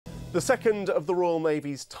The second of the Royal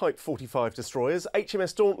Navy's Type 45 destroyers,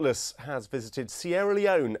 HMS Dauntless, has visited Sierra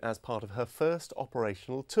Leone as part of her first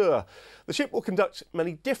operational tour. The ship will conduct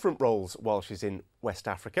many different roles while she's in West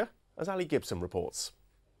Africa, as Ali Gibson reports.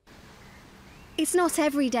 It's not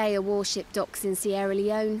every day a warship docks in Sierra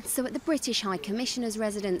Leone, so at the British High Commissioner's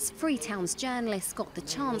residence, Freetown's journalists got the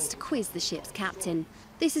chance to quiz the ship's captain.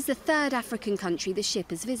 This is the third African country the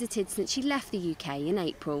ship has visited since she left the UK in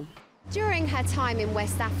April. During her time in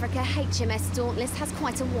West Africa, HMS Dauntless has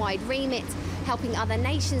quite a wide remit, helping other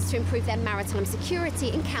nations to improve their maritime security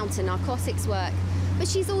and counter-narcotics work. But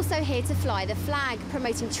she's also here to fly the flag,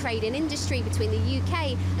 promoting trade and industry between the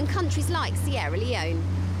UK and countries like Sierra Leone.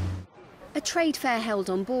 A trade fair held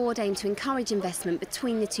on board aimed to encourage investment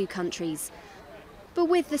between the two countries. But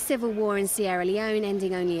with the civil war in Sierra Leone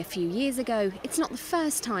ending only a few years ago, it's not the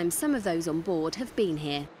first time some of those on board have been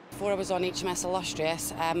here. Before I was on HMS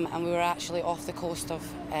Illustrious and we were actually off the coast of,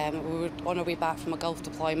 we were on our way back from a Gulf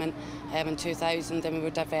deployment in 2000, and we were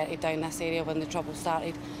diverted down this area when the trouble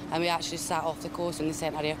started, and we actually sat off the coast and they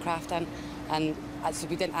sent our aircraft in, and so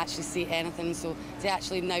we didn't actually see anything. So to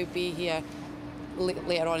actually now be here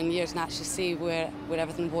later on in years and actually see where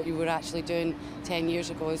everything, what you were actually doing 10 years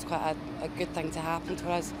ago is quite a good thing to happen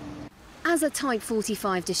to us. As a Type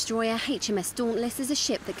 45 destroyer, HMS Dauntless is a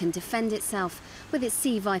ship that can defend itself, with its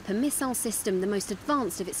Sea Viper missile system the most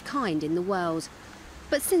advanced of its kind in the world.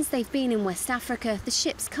 But since they've been in West Africa, the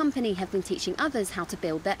ship's company have been teaching others how to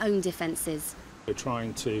build their own defences. We're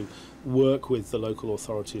trying to work with the local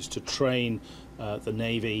authorities to train the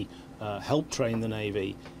Navy, help train the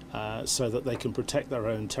Navy, so that they can protect their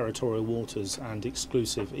own territorial waters and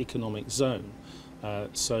exclusive economic zone,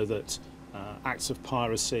 so that acts of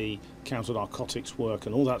piracy, counter-narcotics work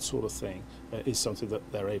and all that sort of thing is something that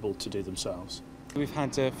they're able to do themselves. We've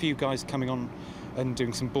had a few guys coming on and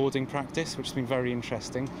doing some boarding practice, which has been very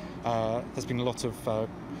interesting. There's been a lot of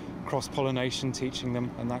cross-pollination, teaching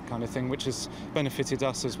them and that kind of thing, which has benefited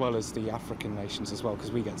us as well as the African nations as well,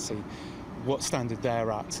 because we get to see what standard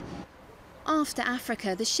they're at. After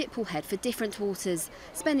Africa, the ship will head for different waters,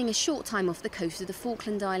 spending a short time off the coast of the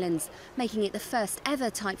Falkland Islands, making it the first ever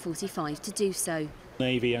Type 45 to do so. The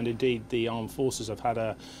Navy and indeed the armed forces have had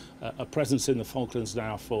a presence in the Falklands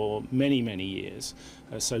now for many, many years.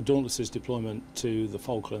 So Dauntless's deployment to the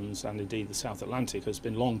Falklands and indeed the South Atlantic has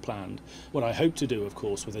been long planned. What I hope to do, of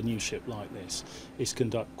course, with a new ship like this is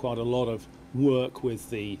conduct quite a lot of work with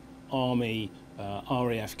the Army,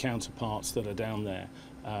 RAF counterparts that are down there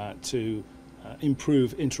to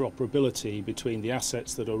improve interoperability between the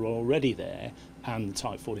assets that are already there and the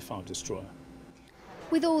Type 45 destroyer.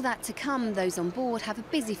 With all that to come, those on board have a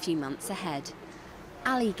busy few months ahead.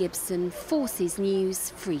 Ali Gibson, Forces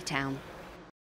News, Freetown.